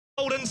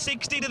Golden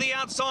 60 to the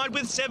outside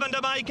with 7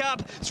 to make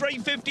up.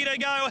 350 to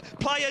go.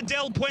 Player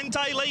Del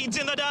Puente leads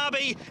in the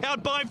derby.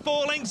 Out by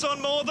 4 lengths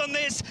on more than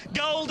this.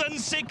 Golden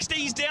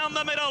 60's down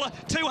the middle.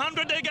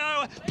 200 to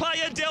go.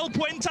 Player Del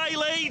Puente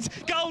leads.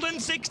 Golden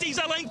 60's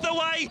a length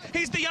away.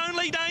 He's the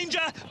only danger.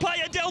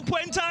 Player Del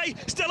Puente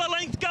still a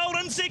length.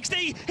 Golden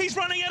 60. He's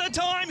running out of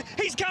time.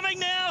 He's coming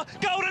now.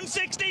 Golden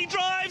 60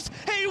 drives.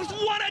 He's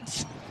won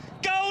it.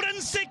 Golden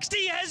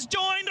 60 has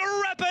joined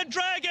Rapid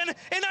Dragon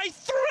in a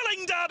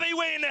thrilling derby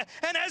win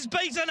and has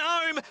beaten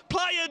home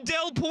Player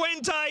Del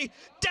Puente.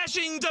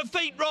 Dashing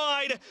defeat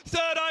ride.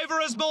 Third over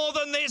is more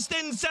than this,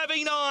 then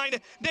Savvy 9.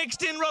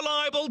 Next in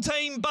reliable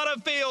team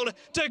Butterfield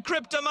to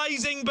Crypt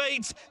Amazing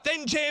Beats.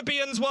 Then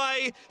Champions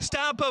Way,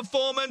 Star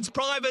Performance,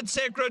 Private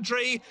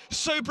Secretary,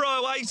 Super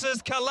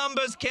Oasis,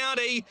 Columbus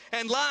County,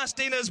 and last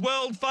in is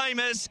World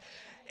Famous.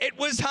 It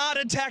was heart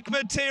attack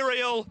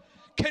material.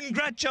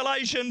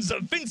 Congratulations,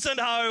 Vincent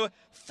Ho,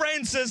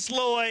 Francis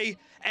Loy,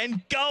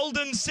 and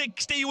Golden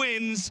 60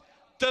 wins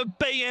the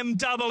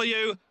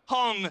BMW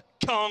Hong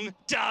Kong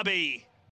Derby.